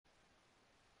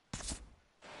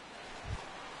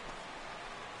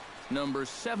Number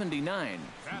 79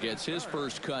 gets his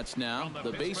first cuts now.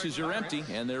 The bases are empty,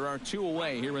 and there are 2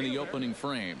 away here in the opening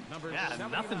frame. Yeah,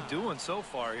 nothing doing so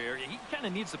far here. He kind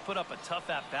of needs to put up a tough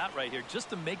at-bat right here just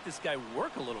to make this guy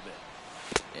work a little bit.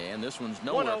 And this one's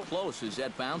nowhere close as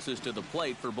that bounces to the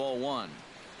plate for ball 1.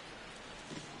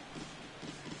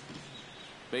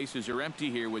 Bases are empty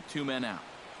here with 2 men out.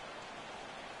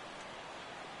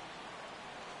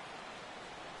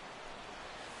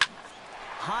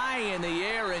 High in the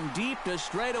air and deep to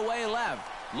straightaway left.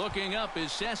 Looking up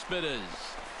is Cespedes.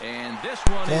 And this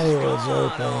one Kennywood's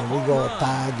open. We got a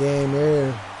tie game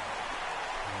here.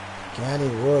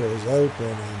 Kennywood is open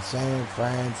in San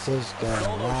Francisco.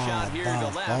 Shot here to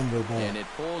left, Thunderbolt. and it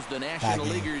pulls the National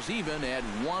Leaguers even at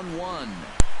 1-1.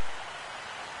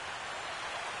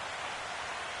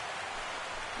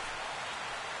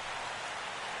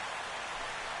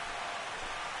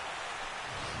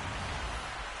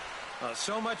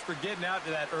 So much for getting out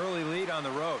to that early lead on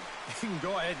the road. You can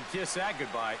go ahead and kiss that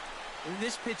goodbye.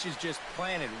 This pitch is just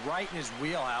planted right in his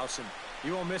wheelhouse, and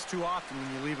you won't miss too often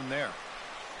when you leave him there.